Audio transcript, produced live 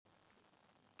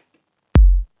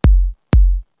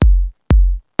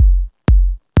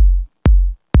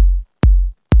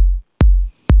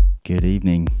Good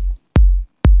evening.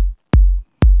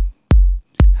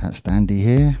 HatStandy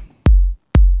here.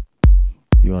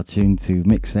 You are tuned to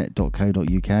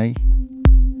mixset.co.uk.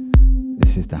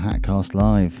 This is the Hatcast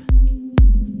Live.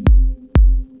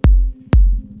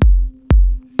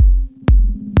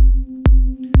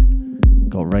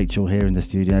 Got Rachel here in the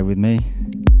studio with me.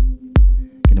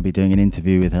 Going to be doing an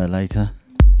interview with her later.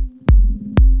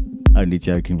 Only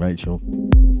joking, Rachel.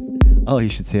 Oh, you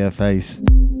should see her face.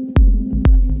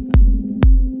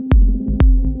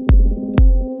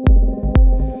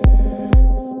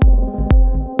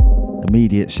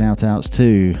 Immediate shout outs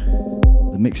to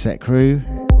the Mixset crew,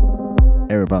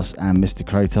 Erebus and Mr.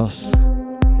 Kratos,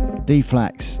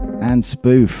 D-Flax and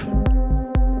Spoof.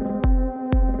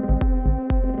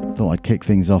 Thought I'd kick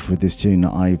things off with this tune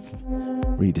that I've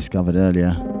rediscovered earlier.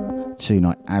 A tune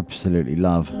I absolutely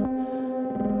love.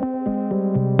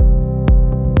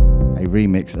 A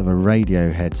remix of a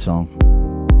Radiohead song.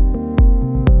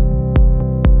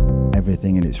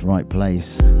 Everything in its right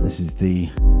place. This is the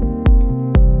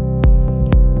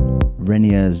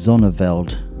Reinier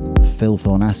Zonnevelds Filth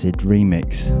on Acid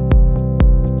remix.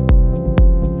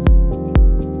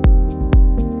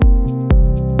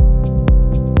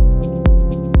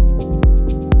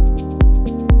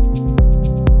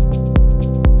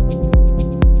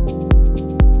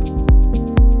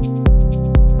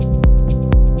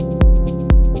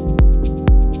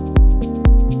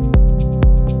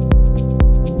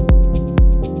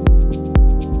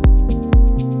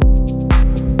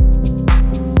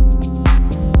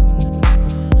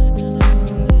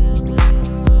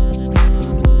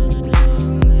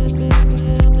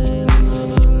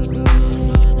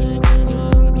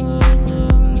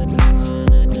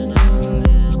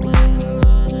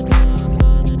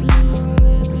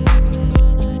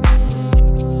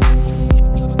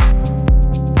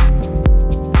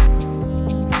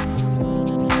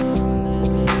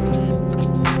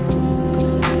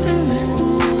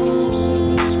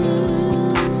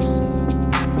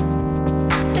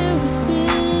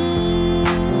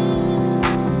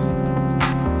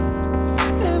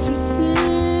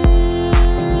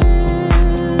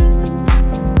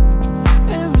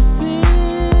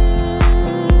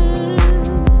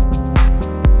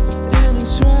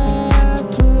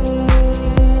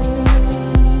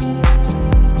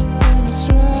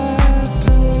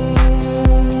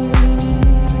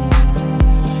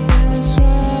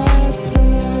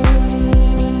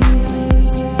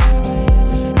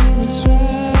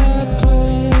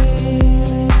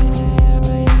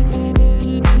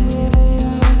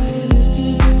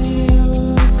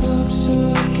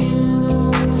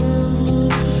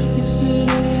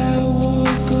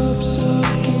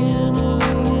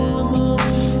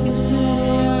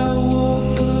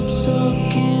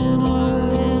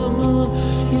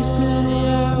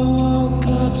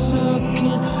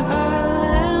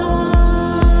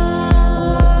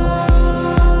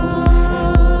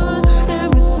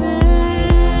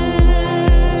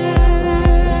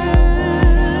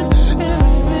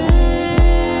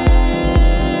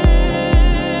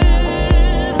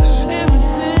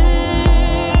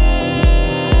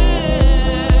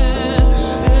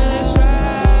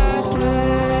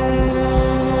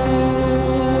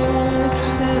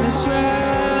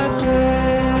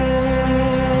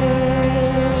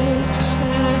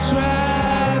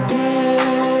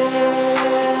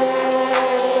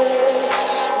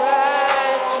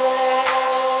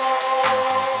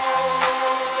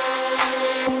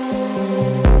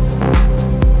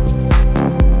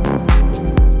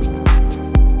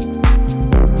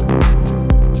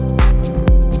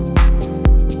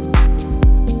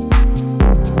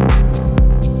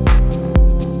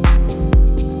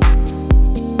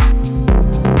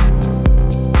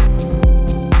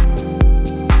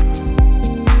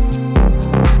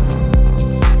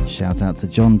 To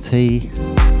John T.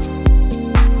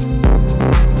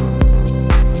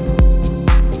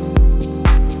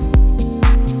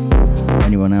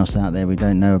 Anyone else out there we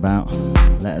don't know about,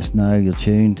 let us know you're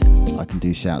tuned. I can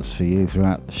do shouts for you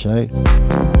throughout the show,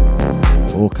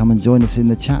 or come and join us in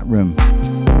the chat room.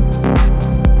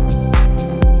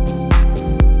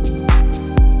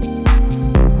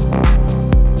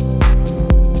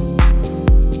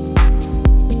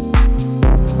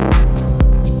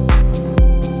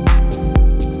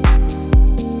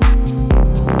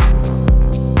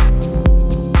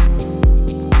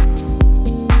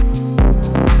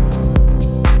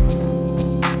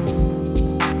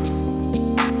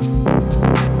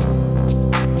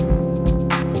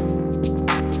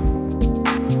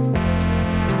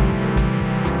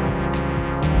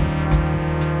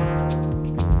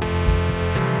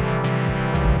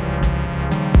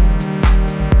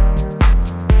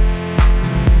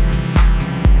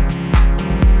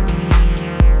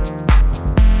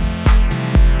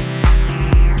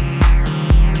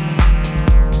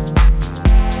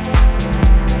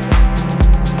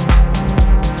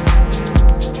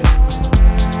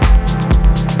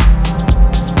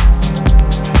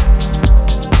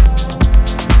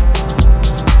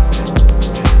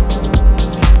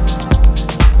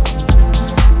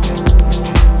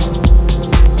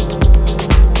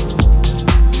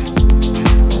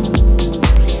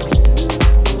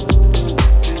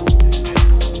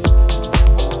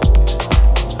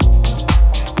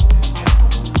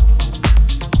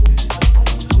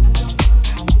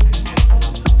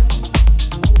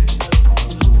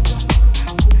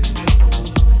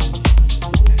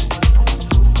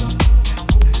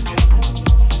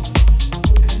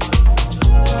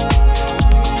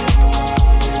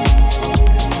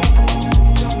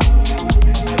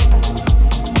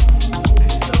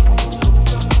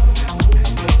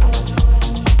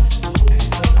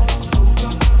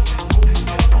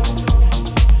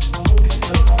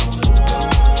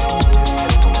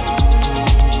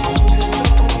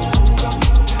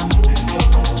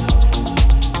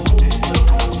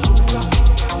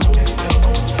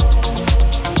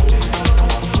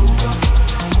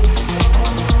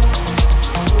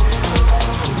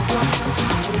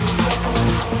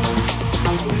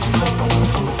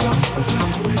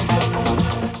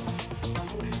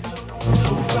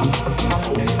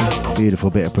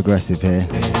 Beautiful bit of progressive here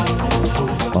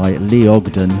by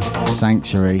Ogdon,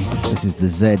 Sanctuary. This is the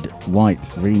Z White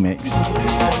remix.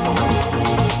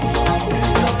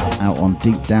 Out on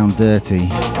Deep Down Dirty.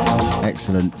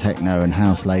 Excellent techno and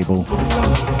house label.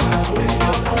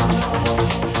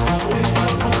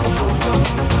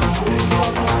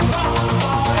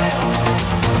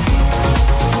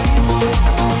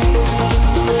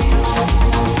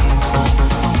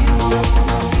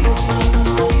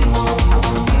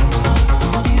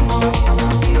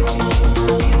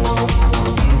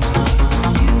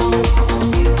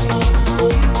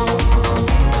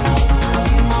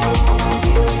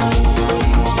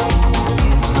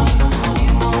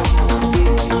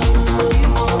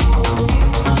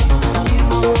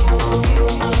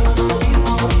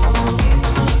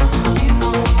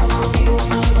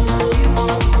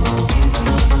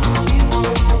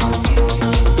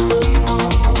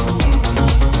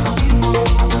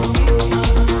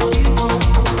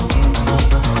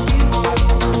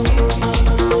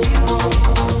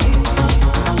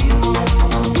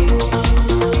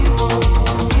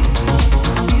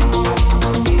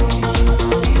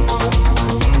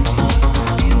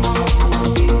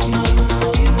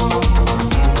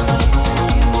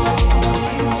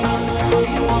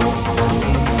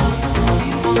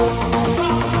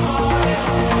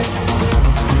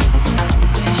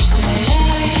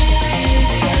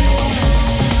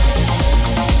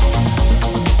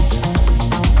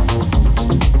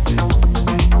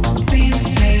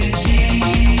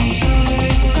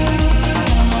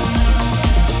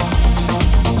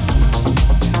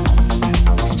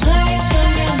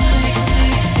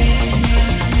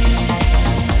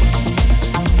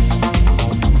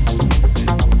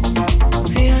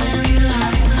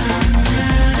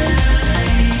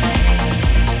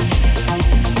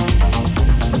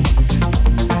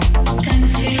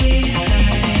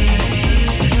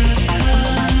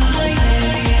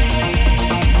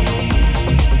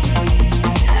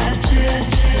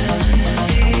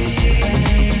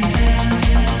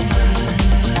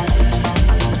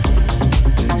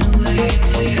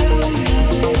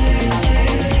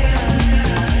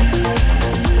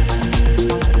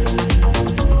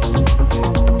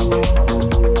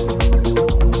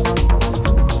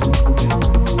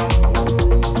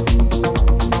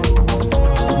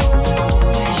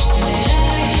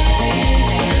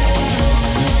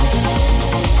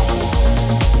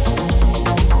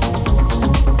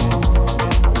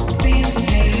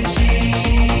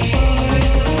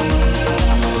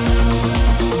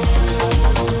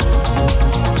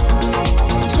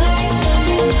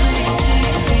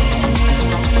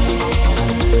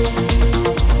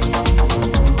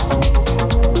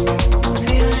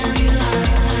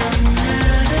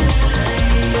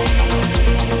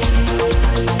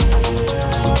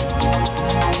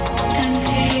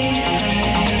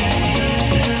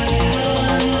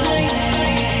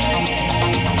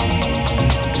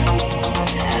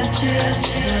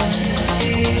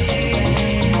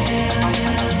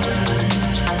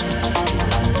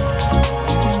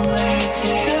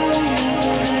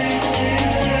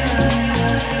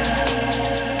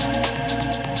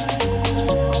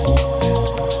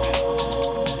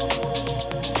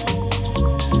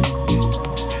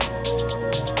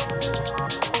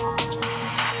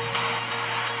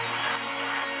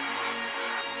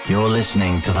 You're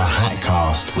listening to the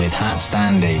Hatcast with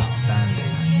HatStandy.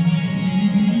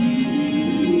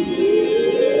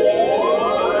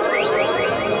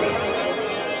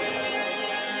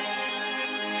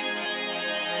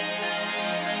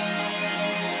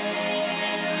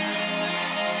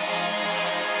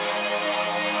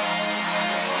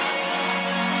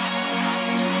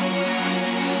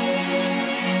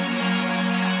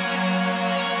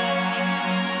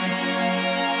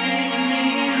 Take me.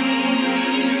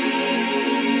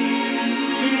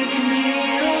 Take me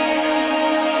home.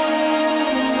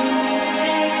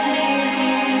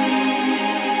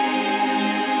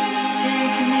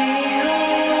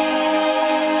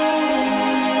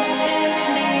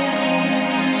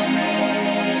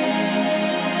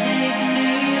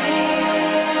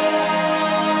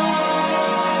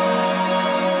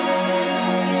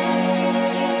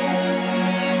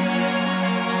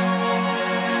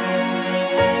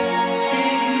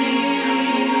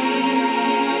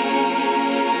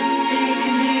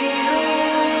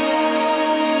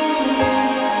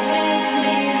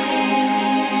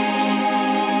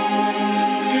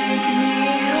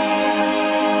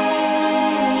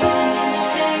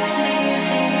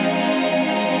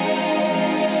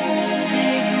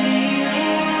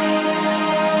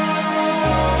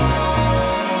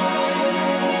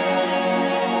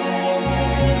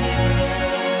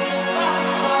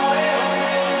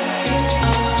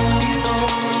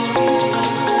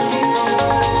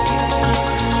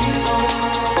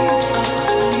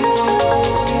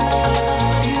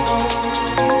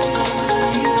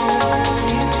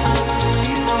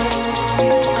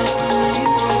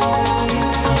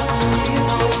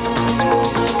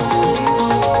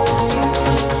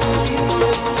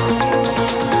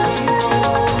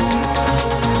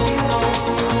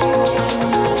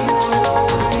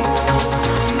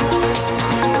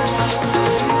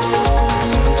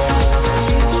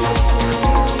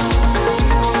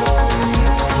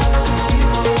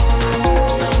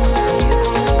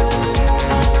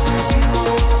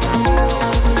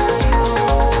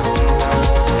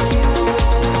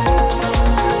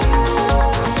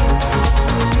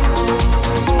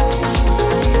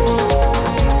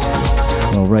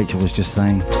 Rachel was just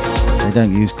saying, they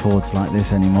don't use chords like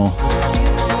this anymore.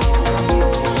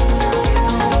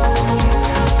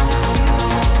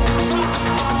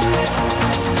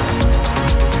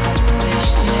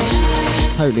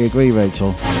 Totally agree,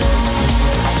 Rachel.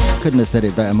 Couldn't have said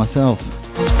it better myself.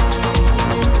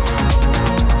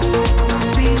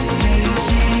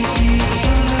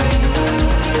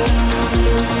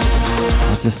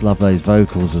 I just love those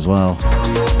vocals as well.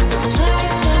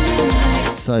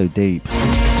 So deep.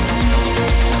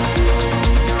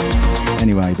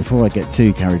 Anyway, before I get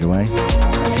too carried away,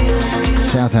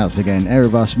 shout outs again: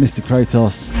 Erebus, Mr.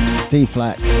 Krotos,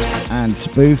 D-Flax and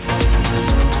Spoof.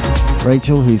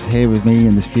 Rachel, who's here with me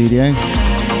in the studio.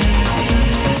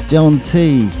 John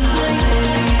T.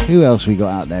 Who else we got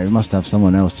out there? We must have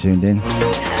someone else tuned in.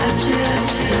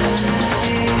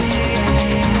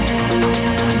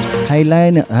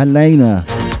 Helena.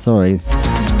 Sorry.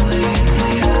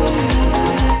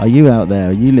 Are you out there?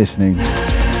 Are you listening?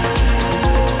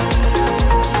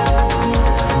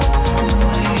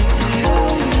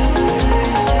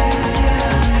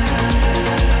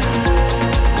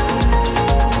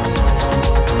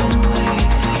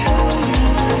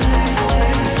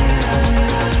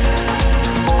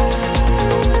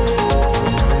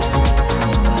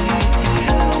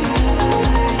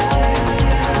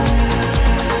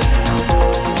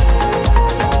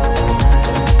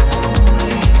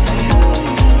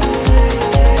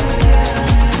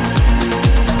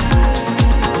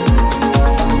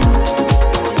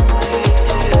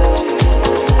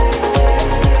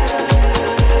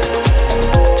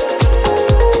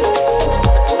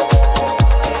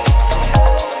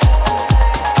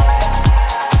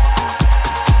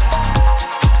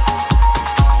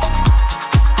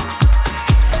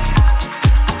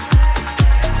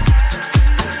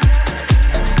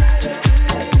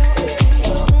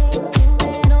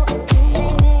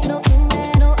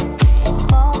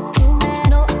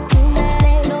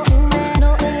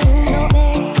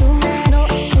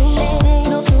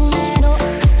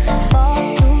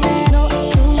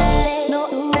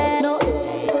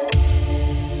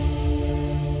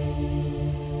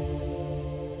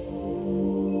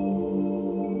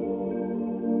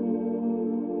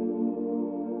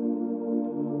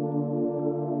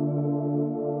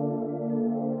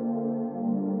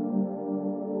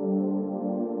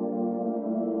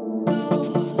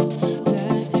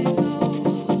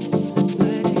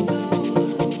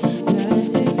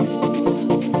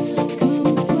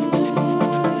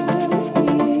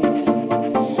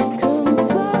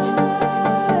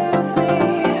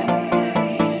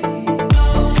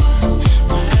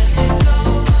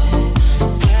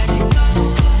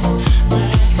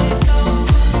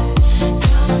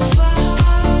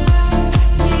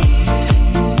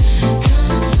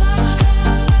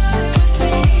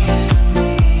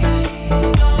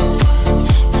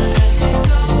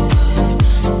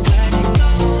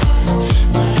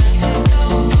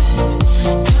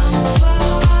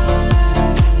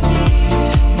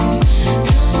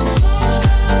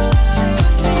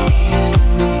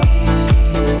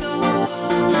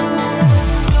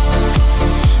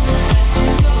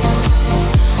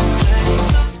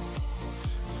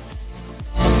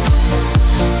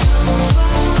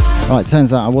 Right,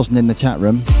 turns out I wasn't in the chat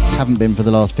room. Haven't been for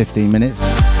the last 15 minutes.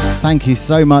 Thank you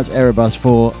so much, Erebus,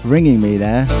 for ringing me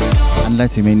there and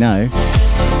letting me know.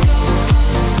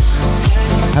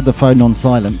 Had the phone on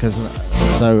silent because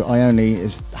so I only,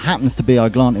 it happens to be I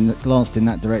glanced in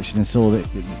that direction and saw that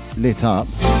it lit up.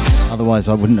 Otherwise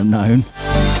I wouldn't have known.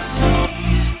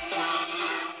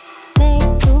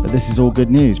 But this is all good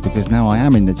news because now I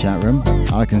am in the chat room.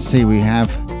 I can see we have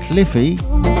Cliffy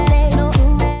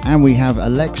and we have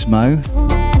AlexMo.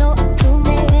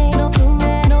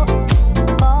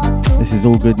 This is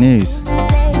all good news.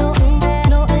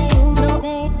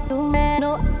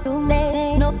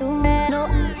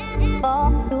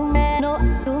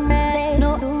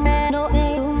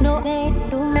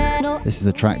 This is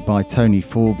a track by Tony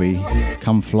Forby,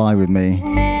 Come Fly With Me.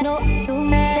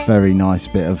 Very nice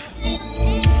bit of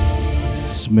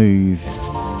smooth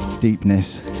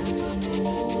deepness.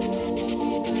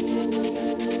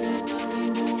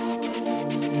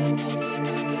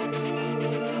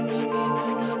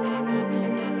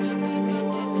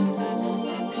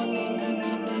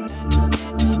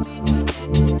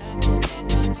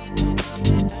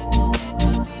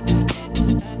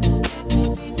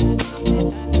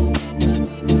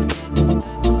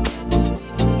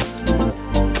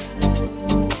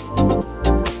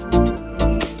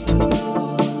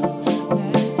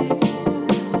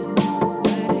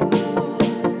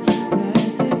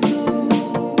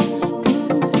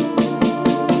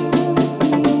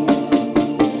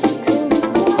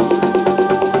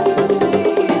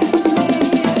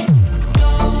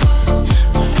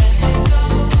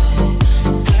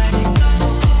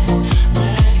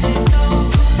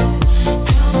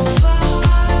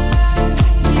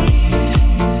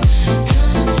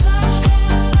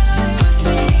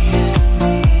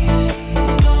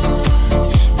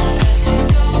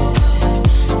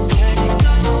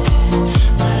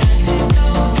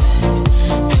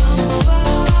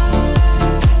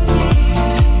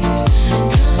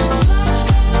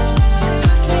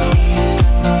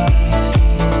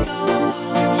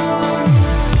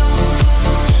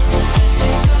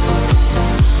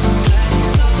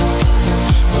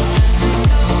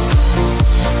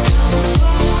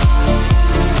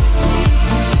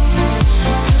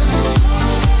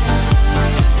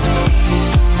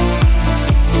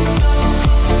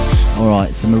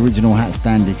 some original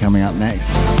HatStandy coming up next.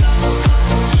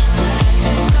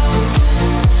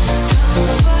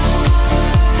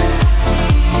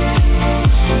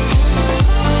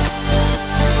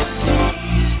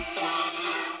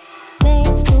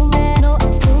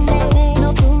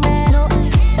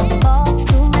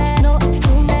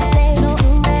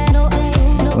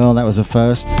 Well, that was a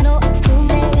first.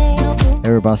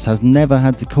 Erebus has never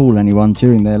had to call anyone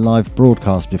during their live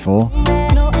broadcast before.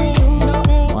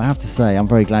 I have to say, I'm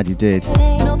very glad you did.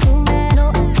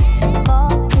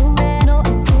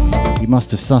 You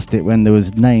must have sussed it when there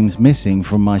was names missing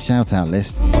from my shout-out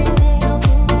list.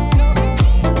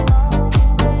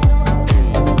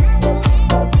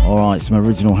 Alright, some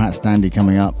original HatStandy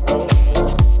coming up.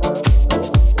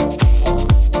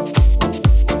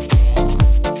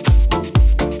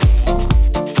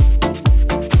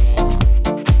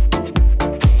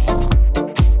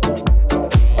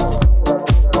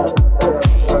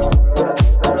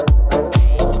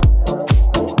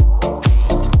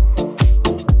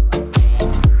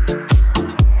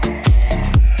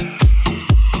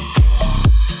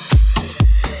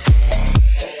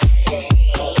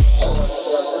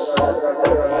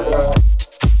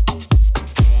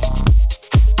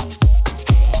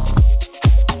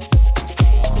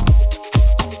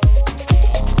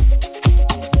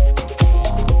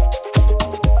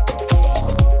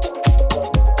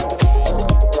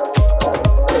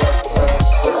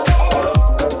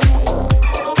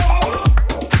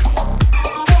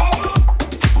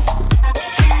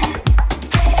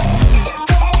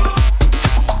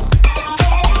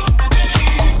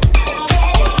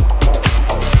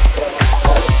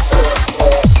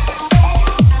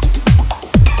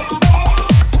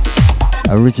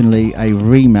 Originally a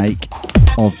remake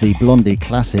of the Blondie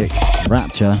classic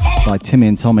Rapture by Timmy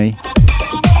and Tommy,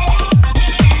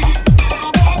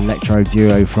 electro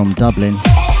duo from Dublin,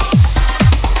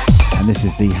 and this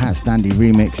is the HatStandy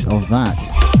remix of that.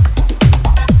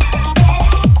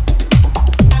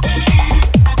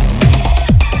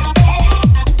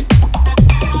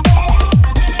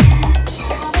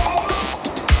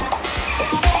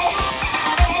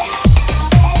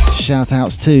 Shout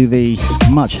outs to the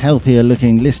much healthier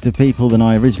looking list of people than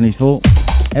I originally thought.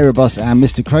 Erebus and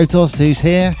Mr. Krotos, who's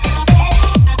here.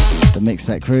 The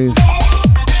Mixset crew.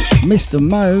 Mr.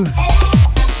 Mo,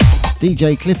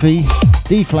 DJ Cliffy,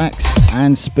 D-Flax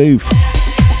and Spoof.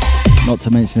 Not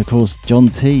to mention, of course, John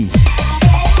T.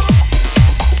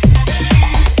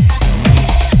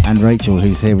 And Rachel,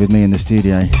 who's here with me in the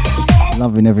studio.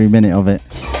 Loving every minute of it.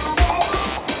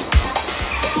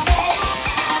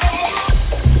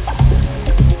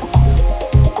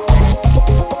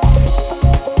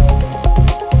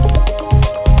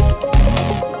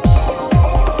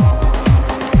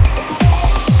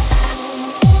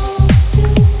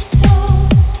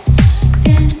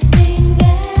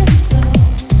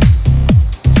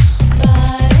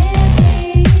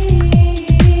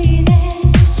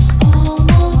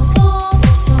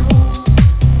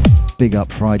 Big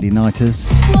up Friday nighters.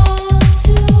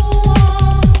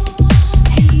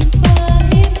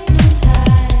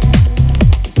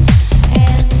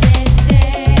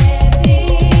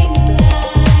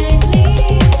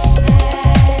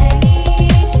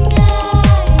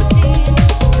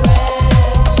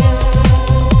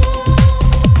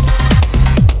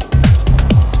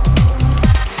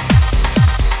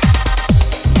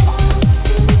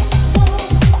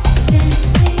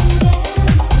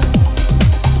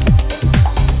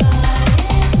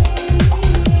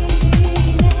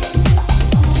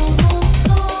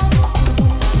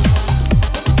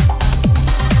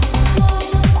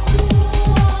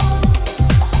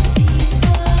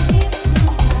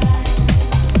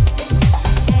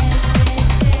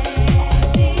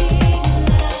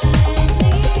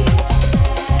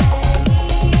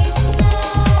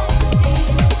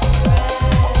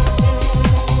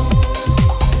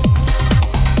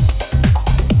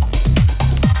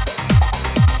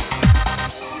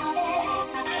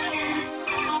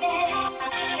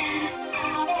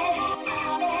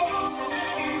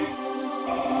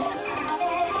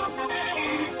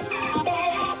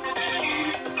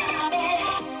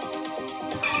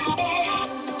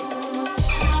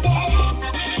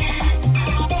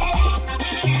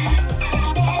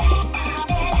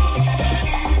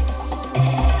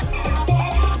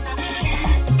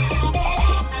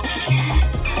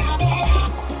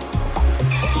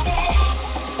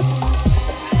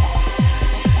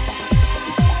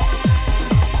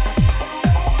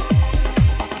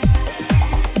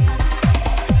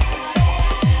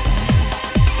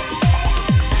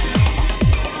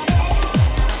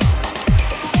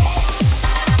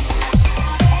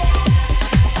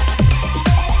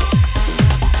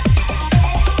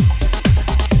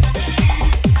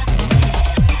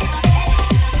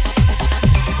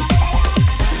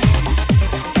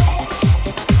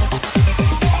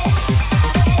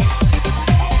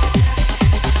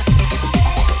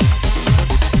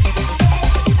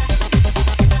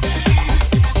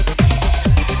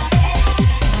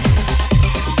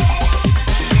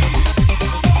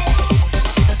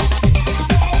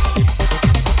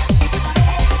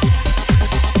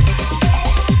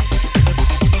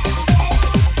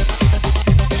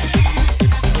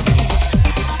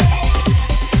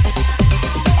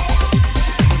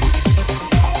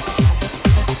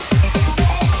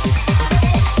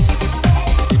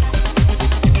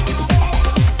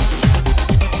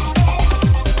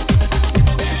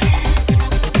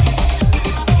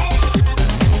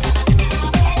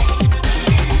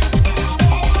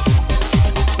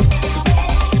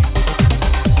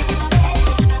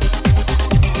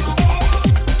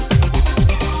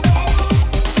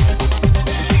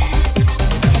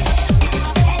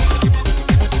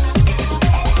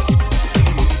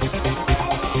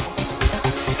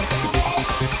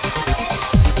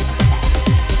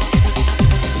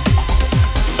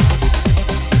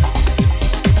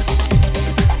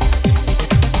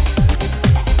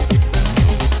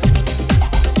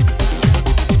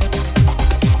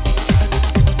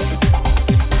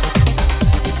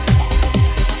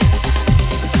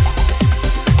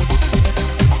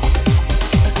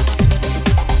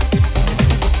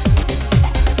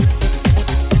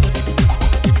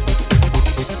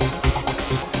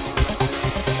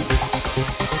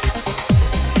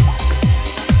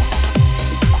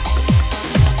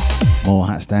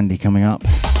 HatStandy coming up.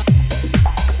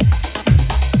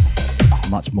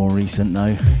 Much more recent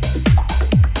though.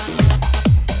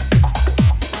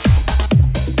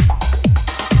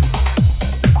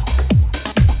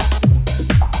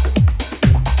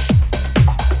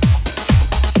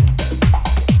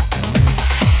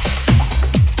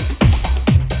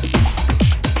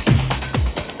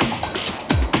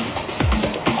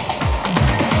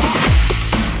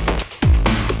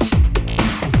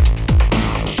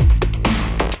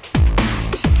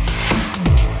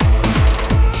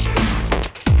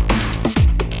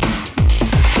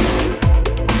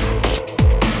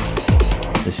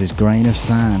 This is Grain of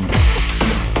Sand.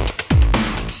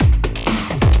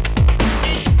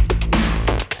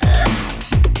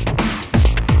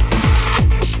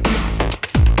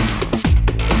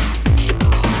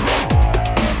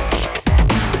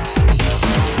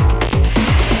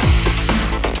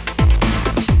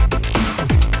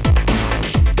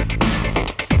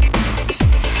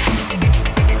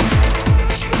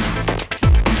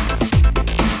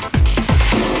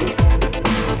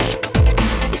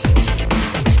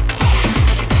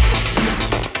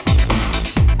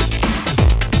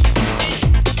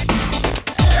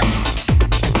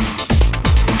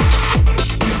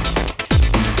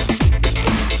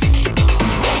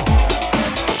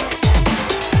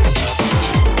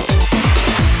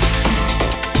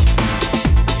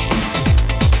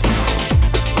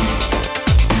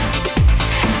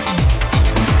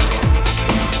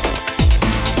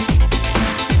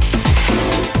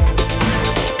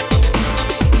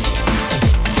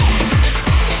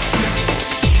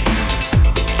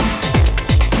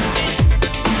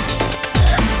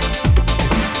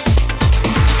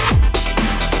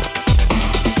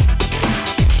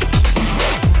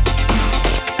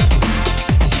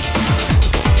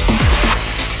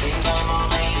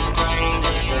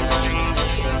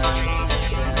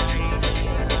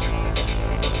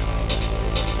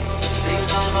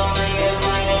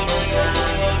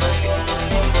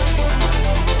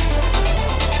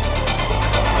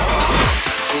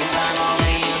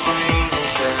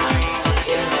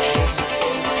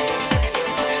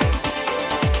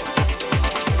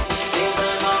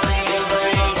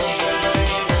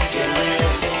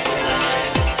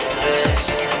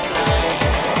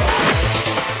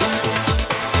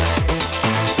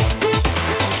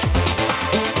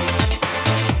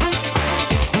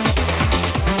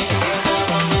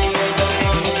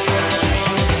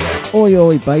 Oi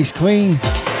oi bass queen.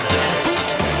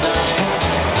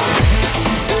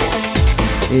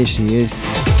 Here she is.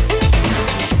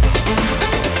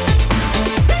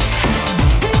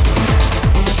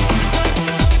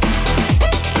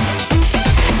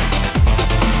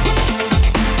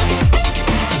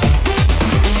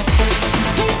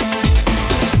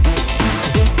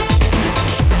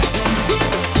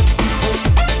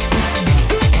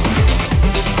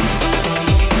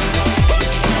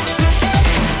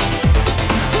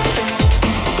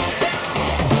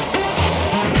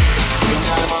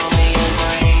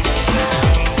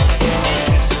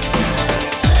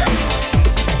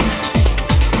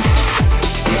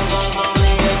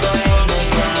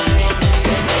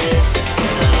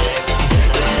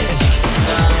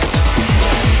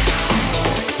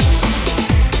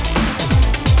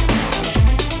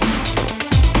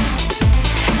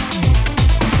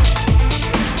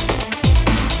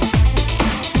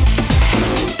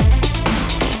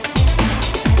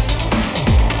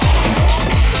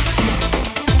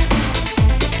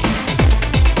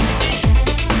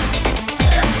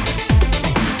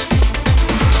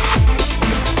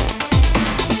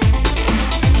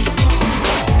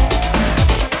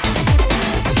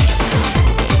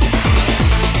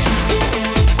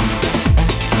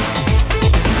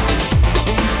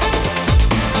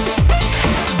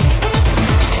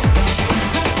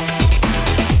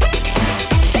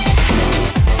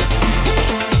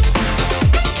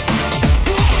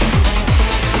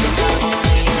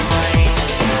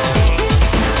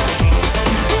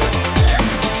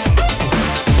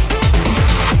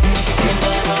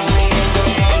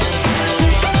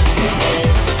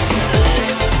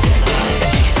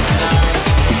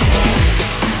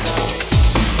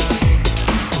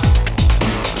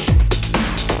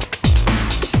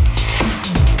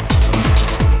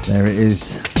 There it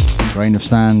is, Grain of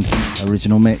Sand,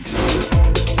 original mix.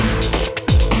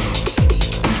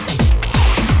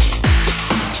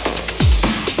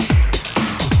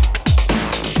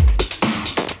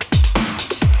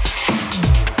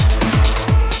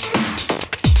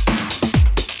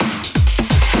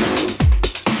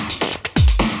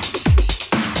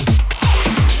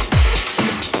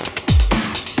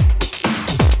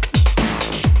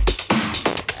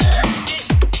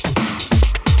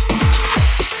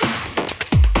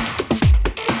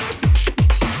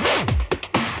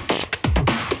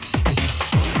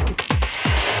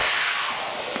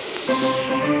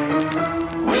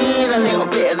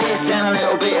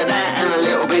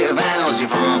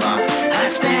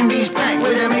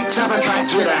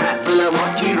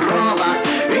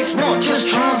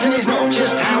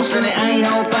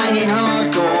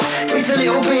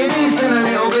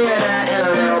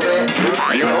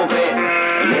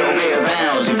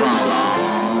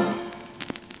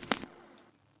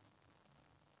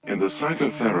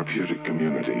 psychotherapeutic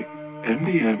community,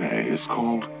 MDMA is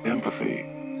called empathy.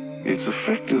 Its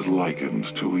effect is likened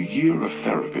to a year of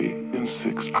therapy in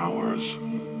 6 hours.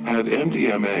 Had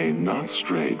MDMA not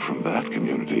strayed from that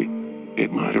community,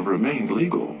 it might have remained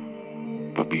legal.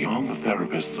 But beyond the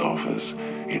therapist's office,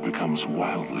 it becomes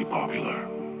wildly popular.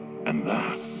 And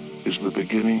that is the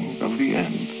beginning of the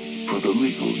end for the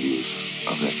legal use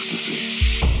of ecstasy.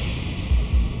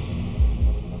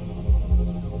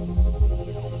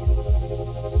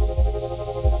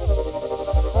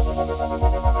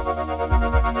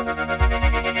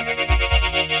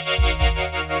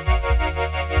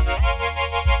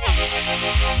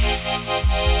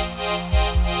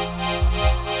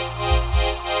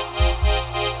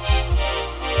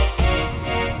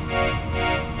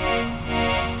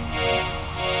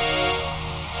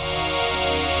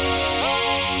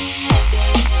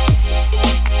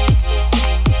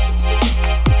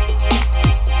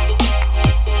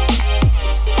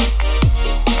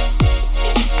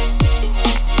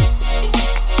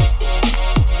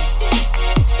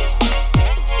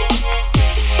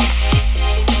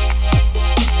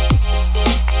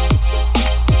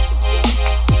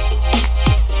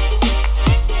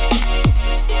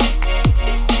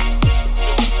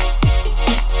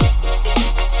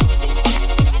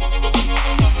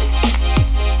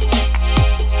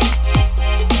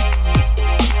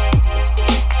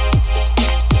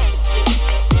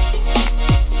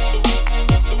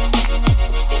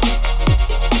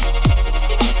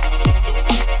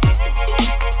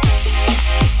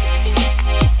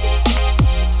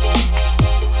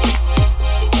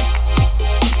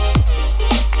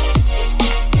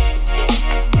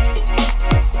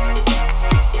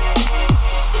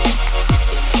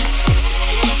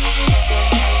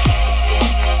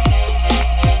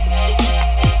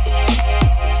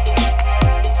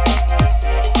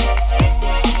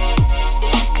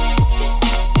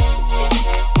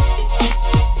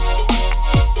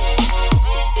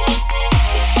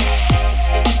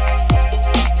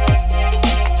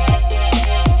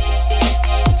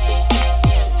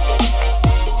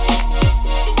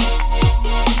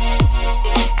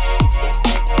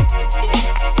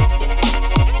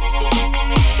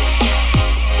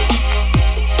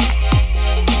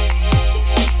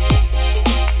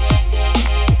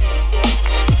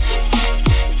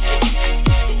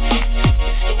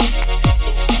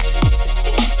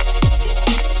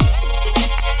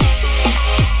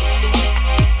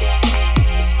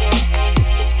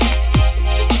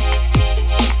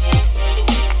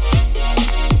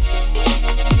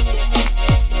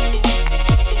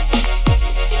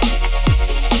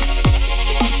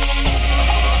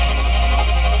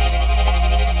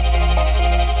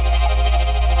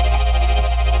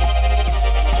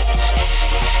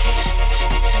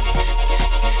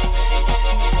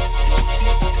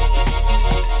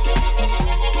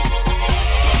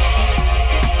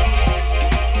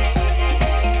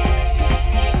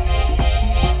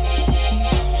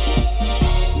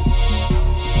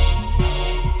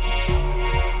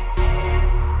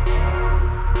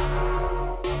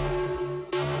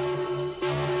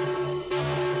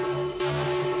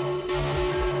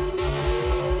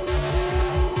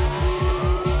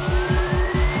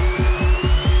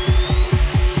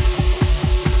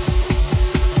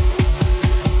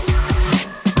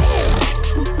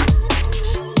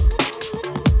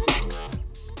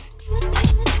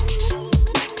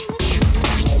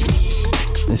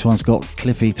 This one's got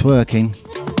Cliffy twerking.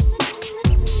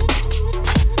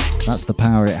 That's the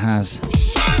power it has.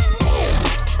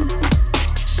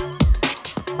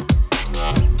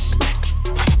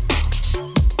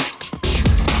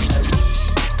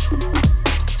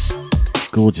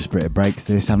 Gorgeous bit of breaks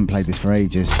this, haven't played this for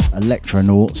ages.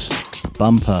 Elektronauts,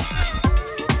 Bumper.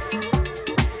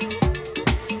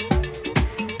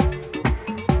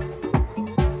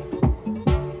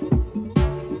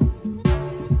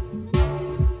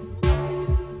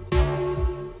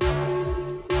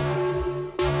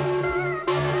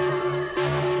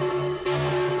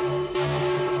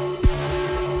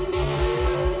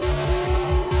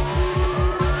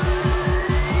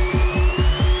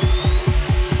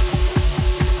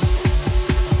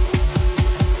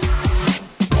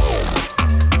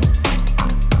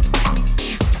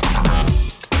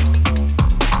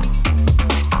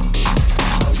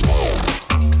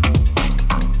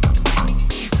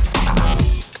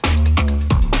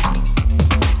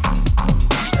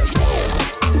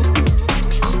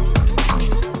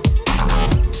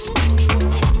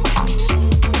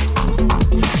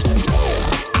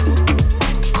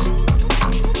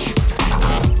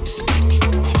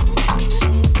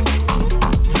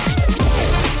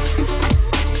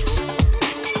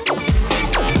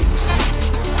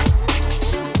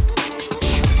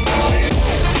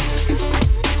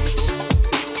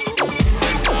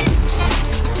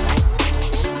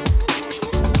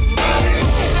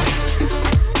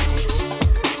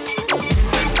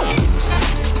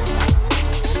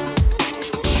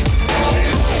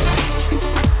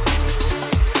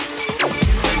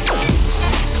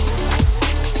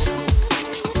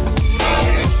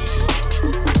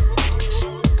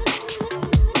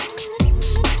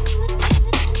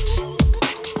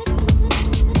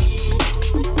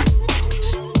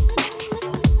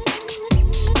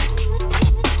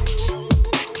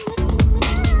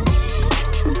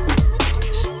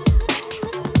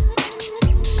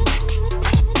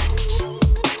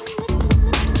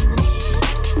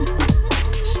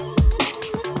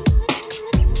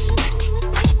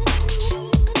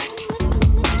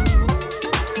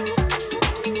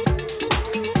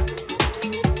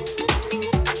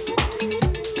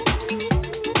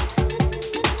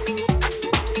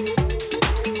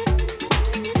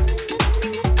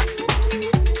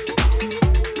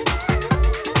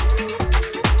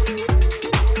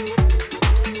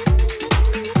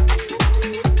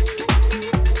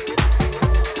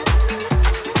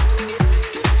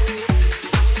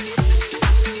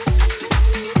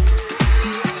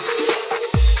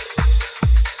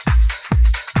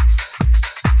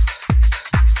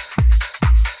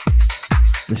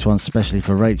 This one's specially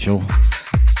for Rachel,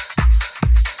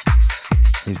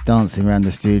 who's dancing around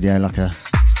the studio like a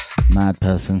mad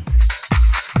person.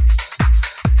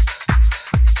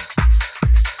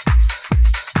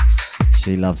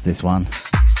 She loves this one.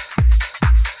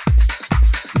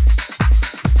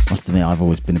 Must admit, I've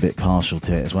always been a bit partial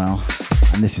to it as well,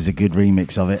 and this is a good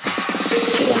remix of it.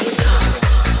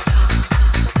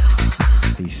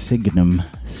 The Signum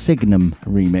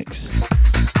remix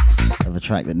of a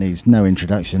track that needs no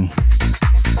introduction.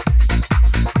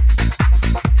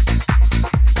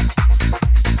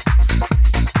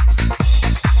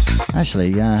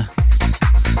 Actually,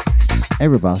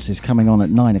 Erebus is coming on at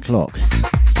 9 o'clock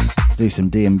to do some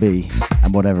D&B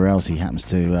and whatever else he happens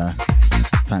to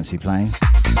fancy playing.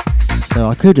 So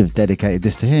I could have dedicated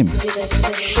this to him,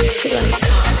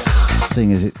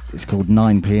 seeing as it's called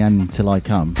 9 PM Till I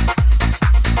Come.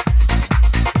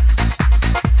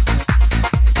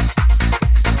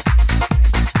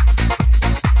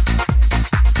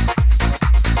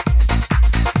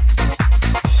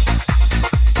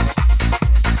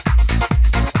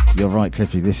 You're right,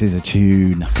 Cliffy, this is a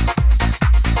tune.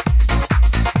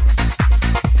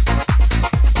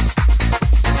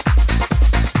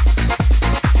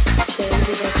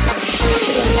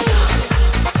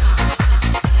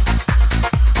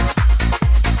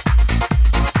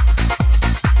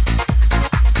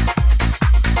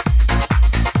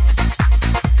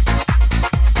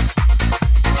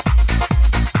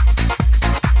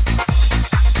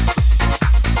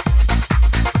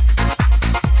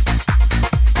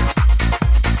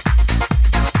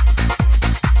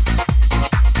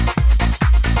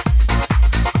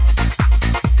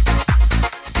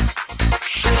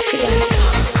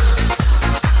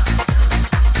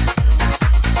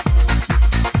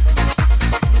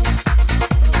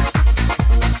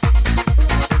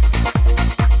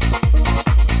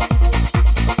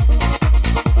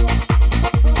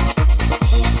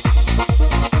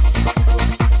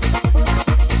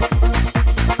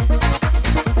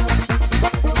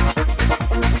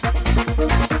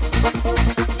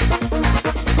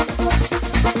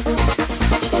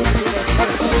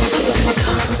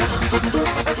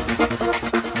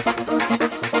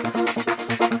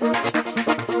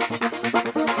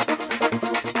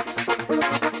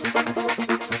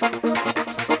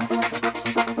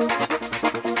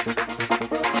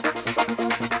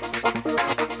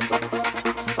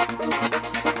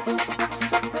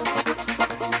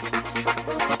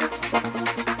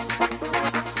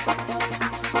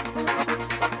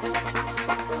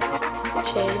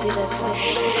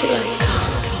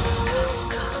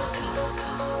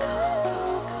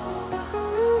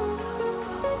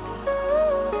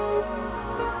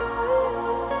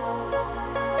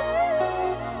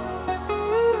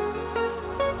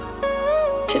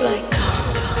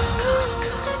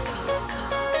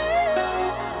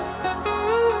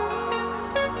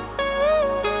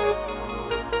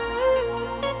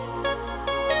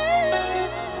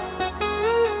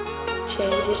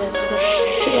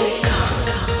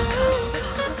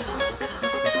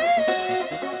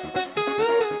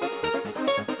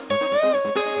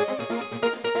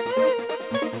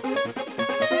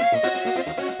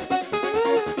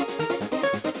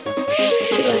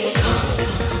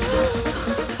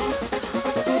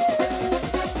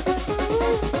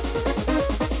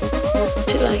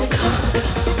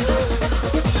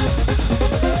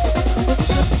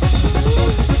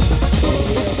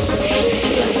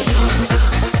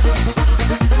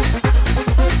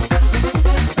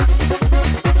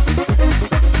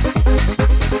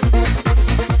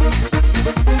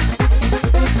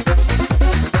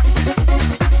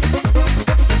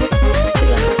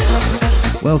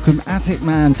 Welcome Attic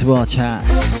Man to our chat.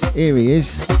 Here he is.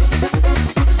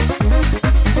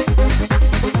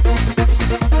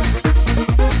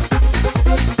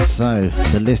 So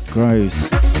the list grows.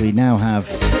 We now have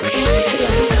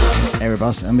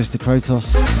Erebus and Mr.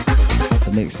 Krotos,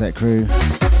 the Mixset crew,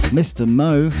 Mr.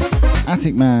 Mo,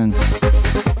 Attic Man,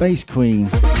 Bass Queen,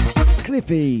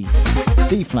 Cliffy,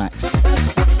 D-Flax,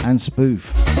 and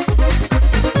Spoof.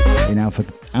 In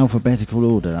alphabetical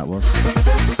order, that was.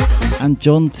 And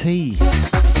John T.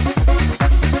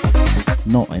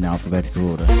 Not in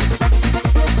alphabetical order.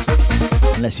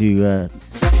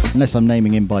 Unless I'm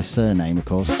naming him by surname, of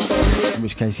course. In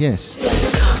which case, yes,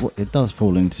 it does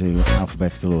fall into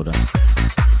alphabetical order.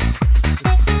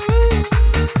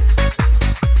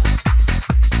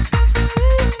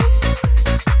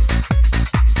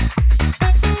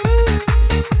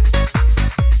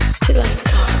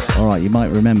 Alright, you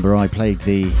might remember I played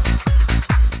the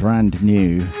brand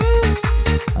new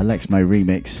AlexMo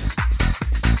remix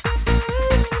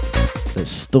that's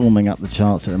storming up the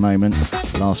charts at the moment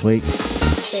last week.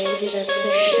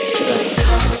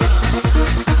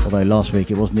 Although last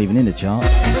week it wasn't even in the chart,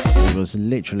 it was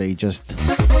literally just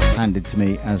handed to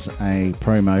me as a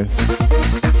promo.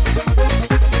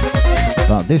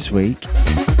 But this week,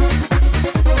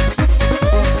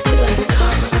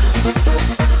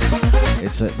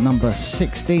 it's at number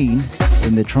 16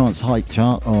 in the trance hype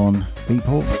chart on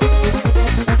Beatport,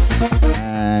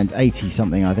 and 80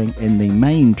 something I think in the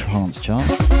main trance chart,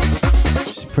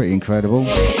 which is pretty incredible.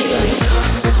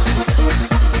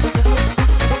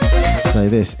 So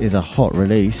this is a hot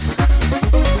release,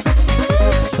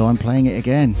 so I'm playing it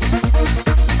again.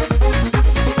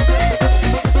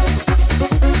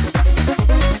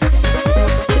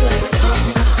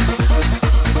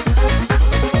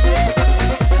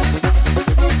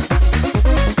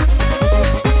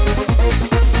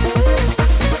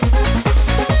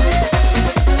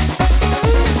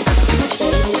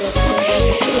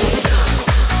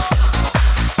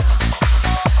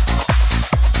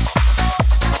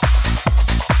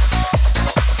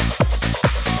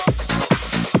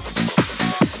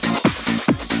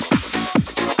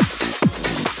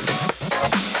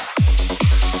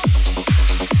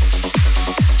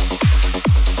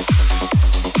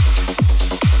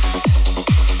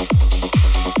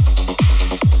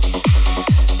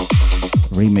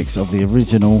 Remix of the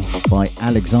original by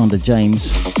Alexander James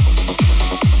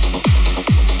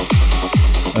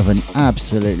of an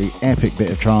absolutely epic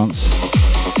bit of trance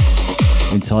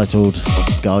entitled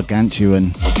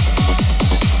Gargantuan.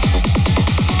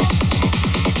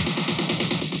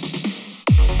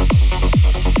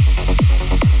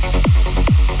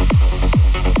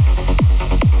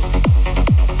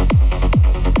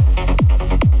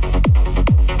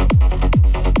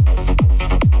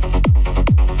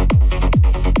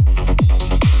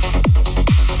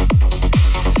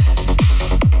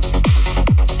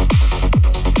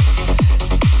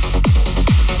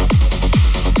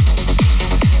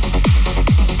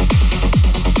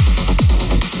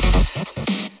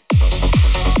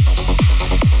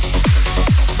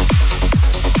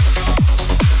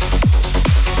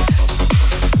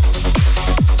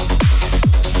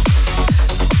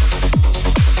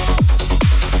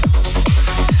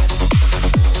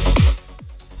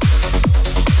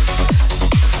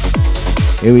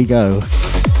 Here we go.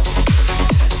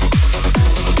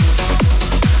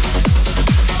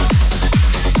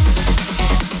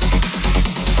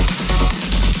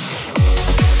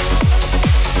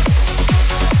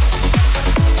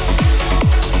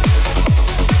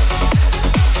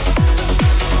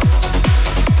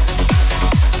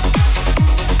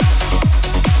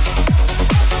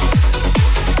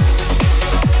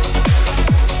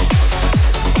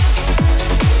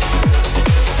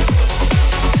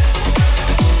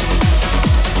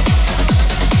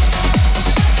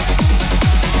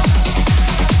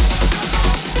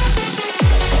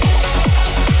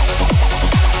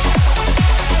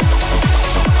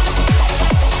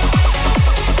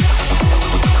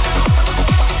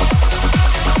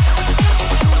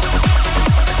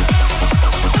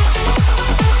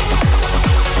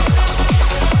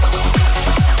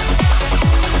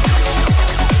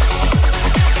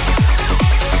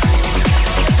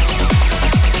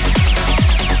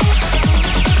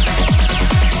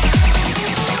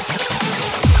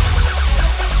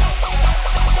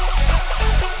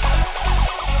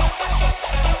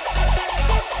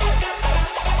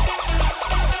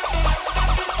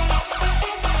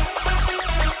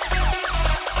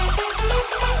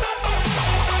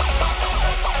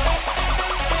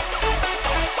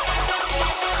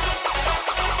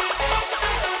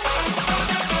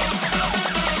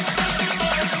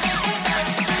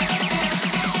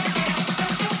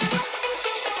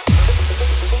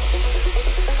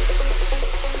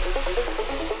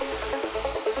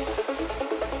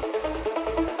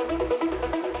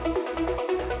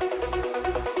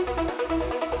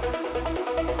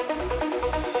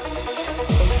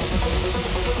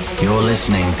 You're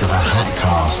listening to the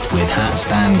HatCast with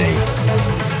HatStandy.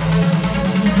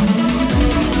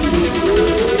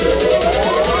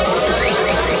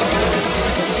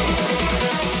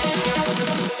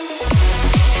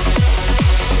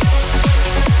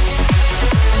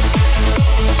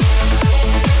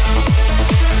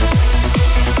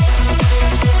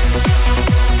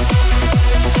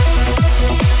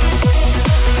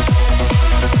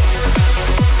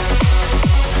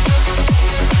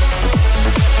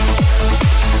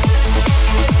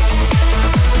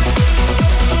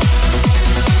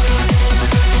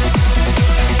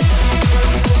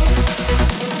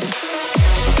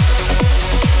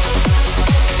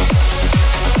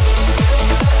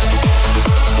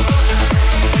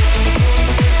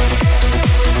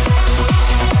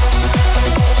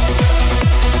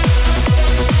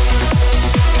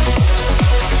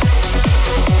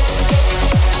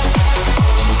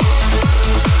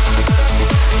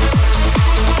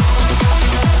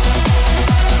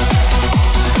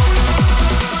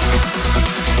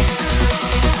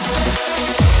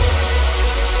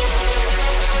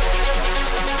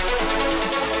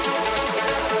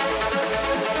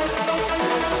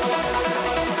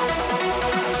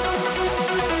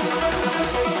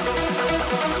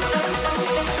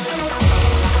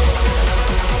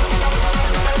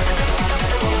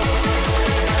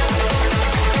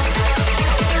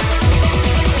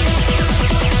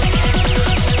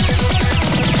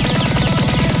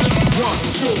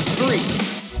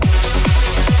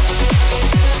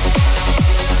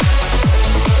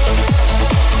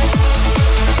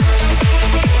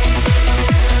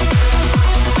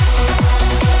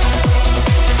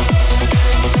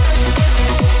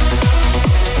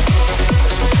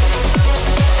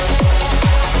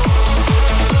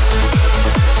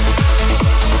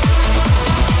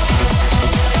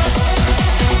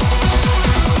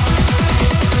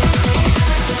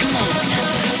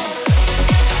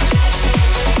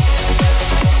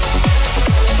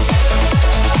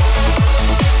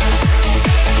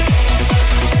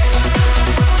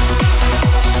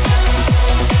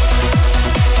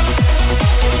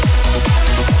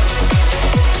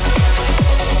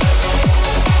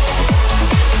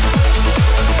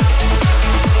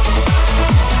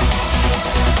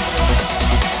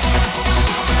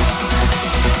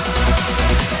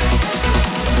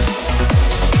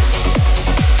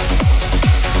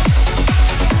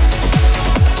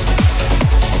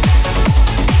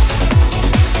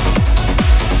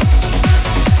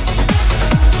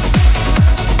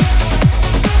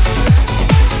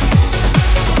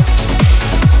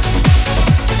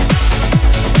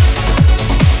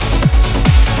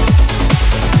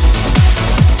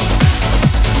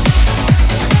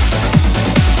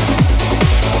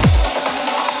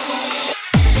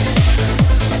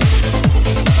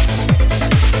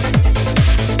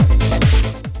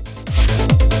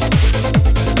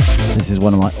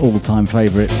 one of my all-time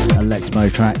favourite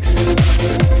AlexMo tracks.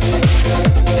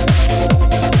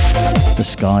 The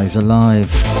Sky's Alive.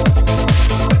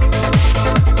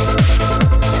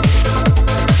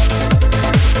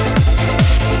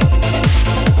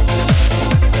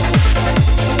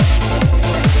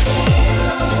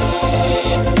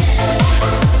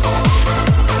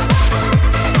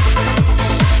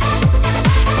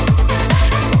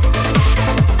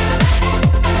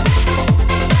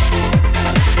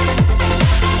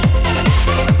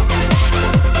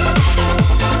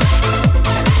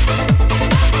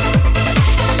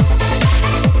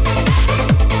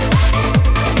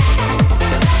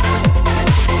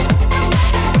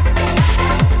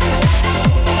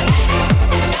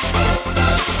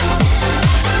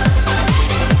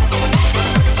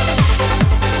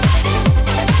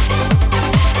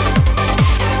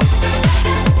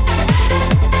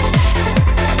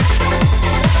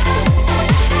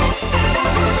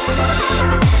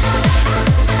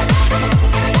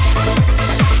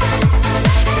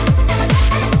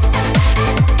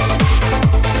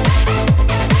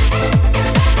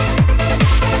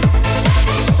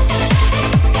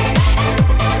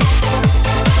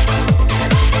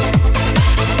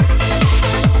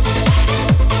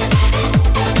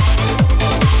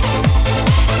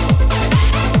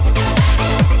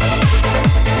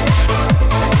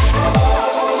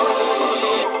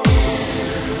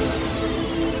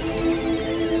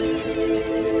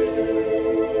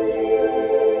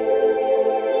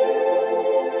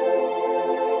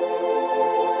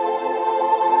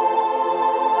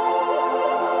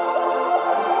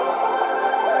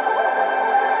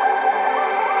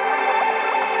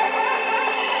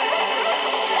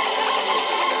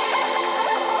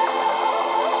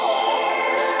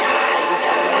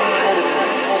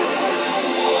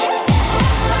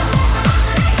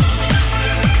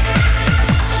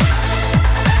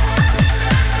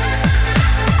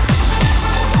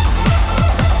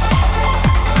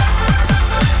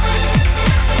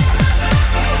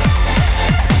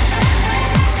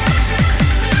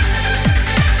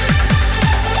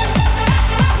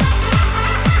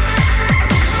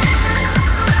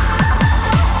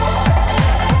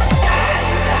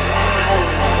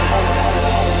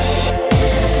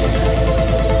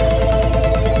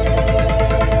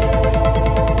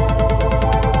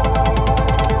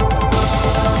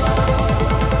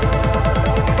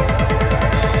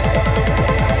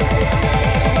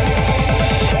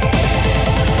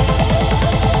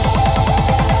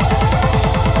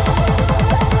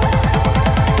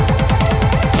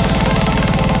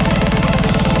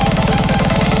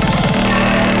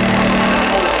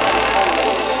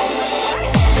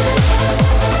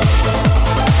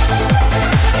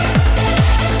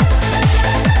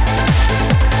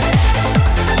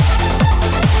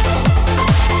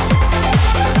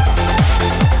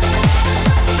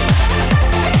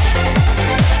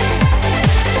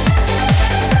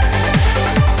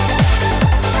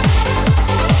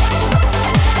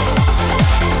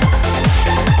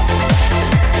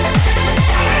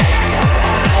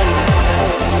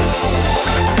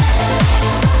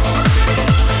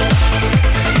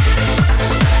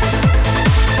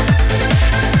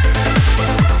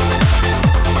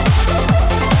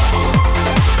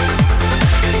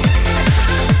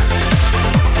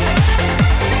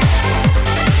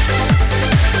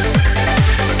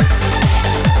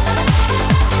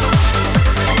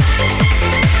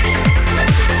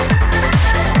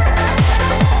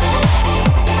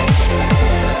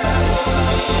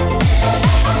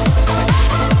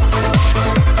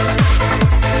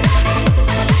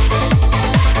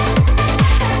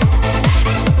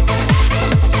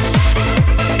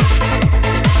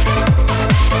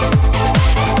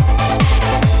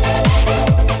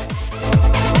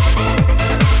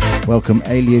 Welcome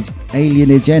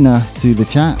Alienigena to the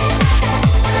chat.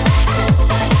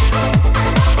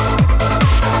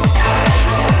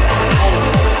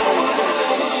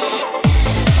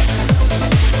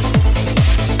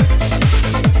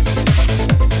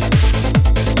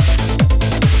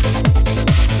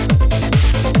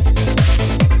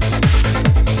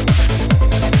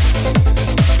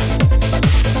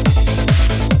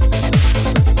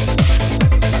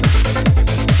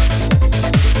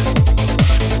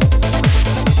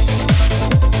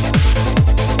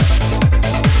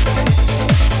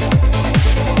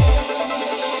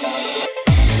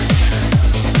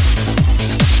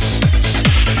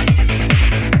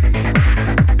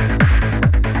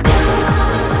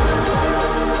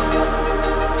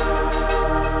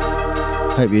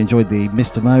 Hope you enjoyed the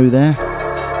Mr. Mo there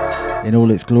in all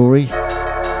its glory.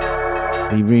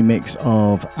 The remix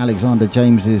of Alexander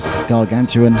James's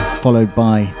Gargantuan, followed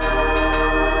by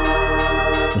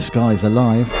Skyz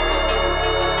alive.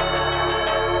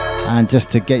 And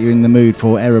just to get you in the mood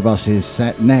for Erebus's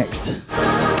set next,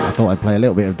 I thought I'd play a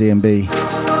little bit of D&B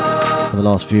for the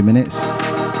last few minutes.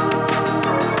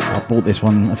 I bought this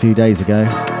one a few days ago,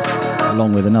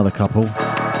 along with another couple.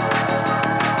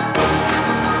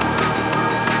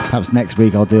 Perhaps next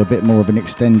week I'll do a bit more of an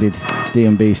extended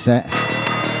D&B set.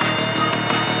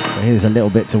 But here's a little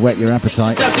bit to whet your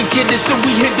appetite.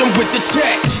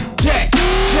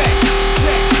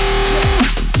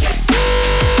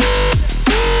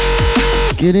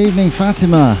 Good evening,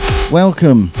 Fatima.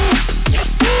 Welcome.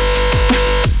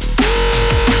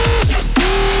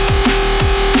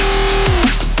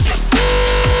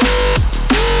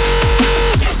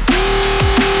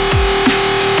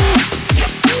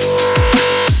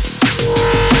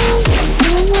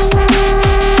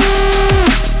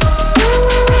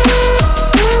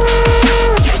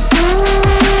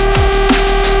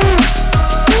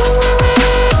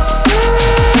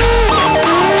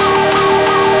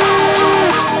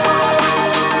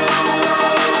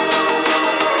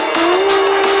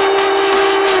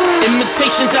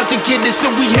 Out to get it, so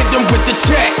we hit them with the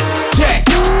tech.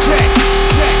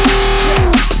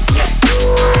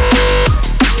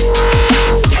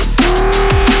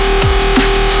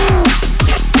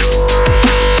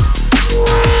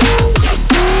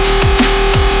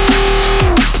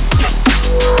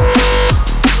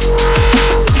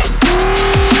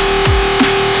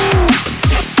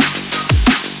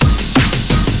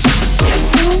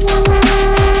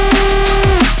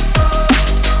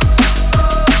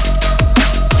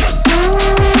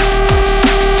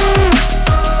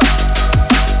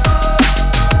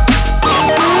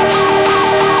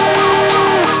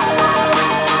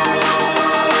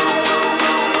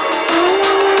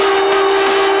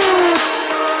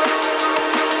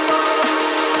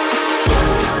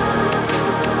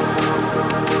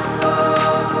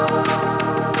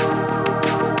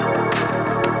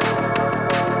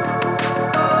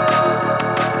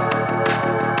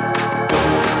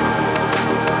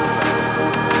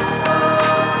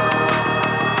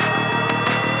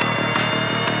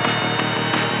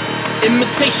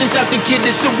 Imitations out to get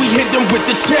it, so we hit them with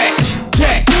the tech.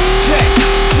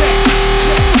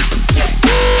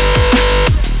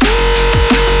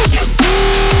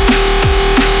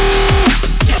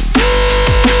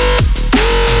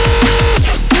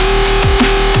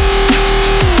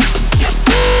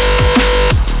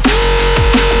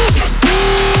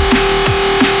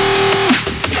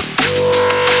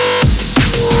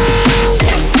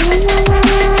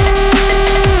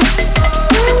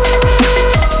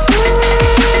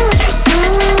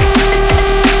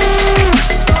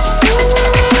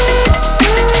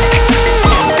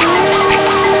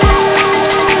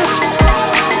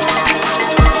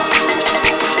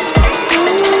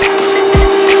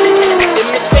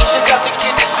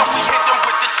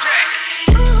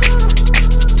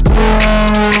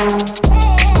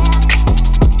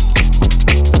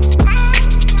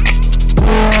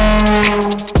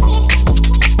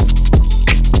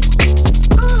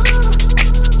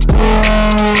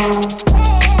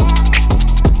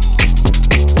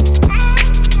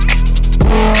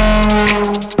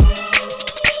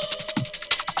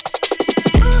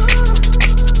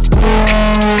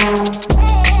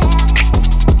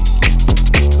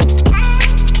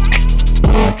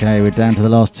 Down to the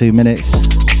last 2 minutes.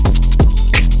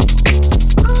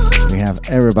 We have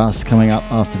Erebus coming up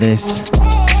after this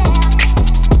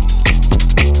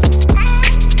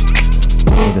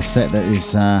with a set that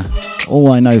is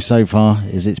all I know so far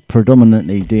is it's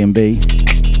predominantly D&B.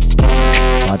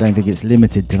 I don't think it's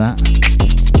limited to that,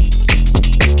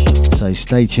 so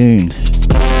stay tuned.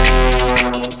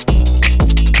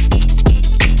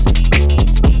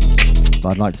 But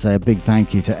I'd like to say a big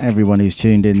thank you to everyone who's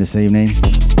tuned in this evening.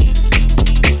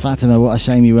 Fatima, what a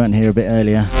shame you weren't here a bit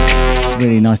earlier.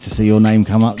 Really nice to see your name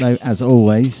come up though, as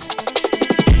always.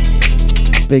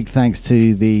 Big thanks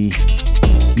to the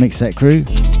Mixset crew,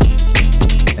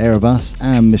 Erebus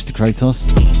and Mr. Kratos.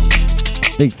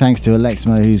 Big thanks to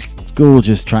AlexMo, whose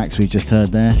gorgeous tracks we just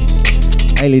heard there.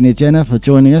 Alien Jenna for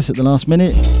joining us at the last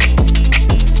minute.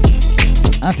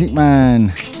 Attic Man,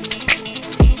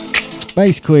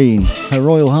 Bass Queen, Her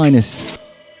Royal Highness,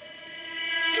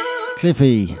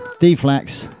 Cliffy,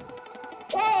 D-Flax,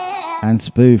 and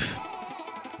Spoof,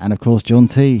 and of course John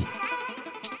T,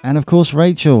 and of course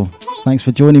Rachel. Thanks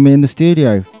for joining me in the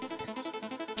studio.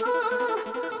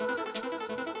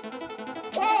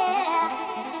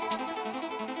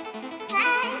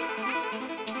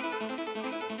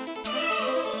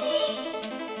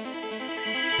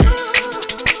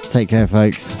 Take care,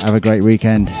 folks. Have a great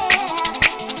weekend.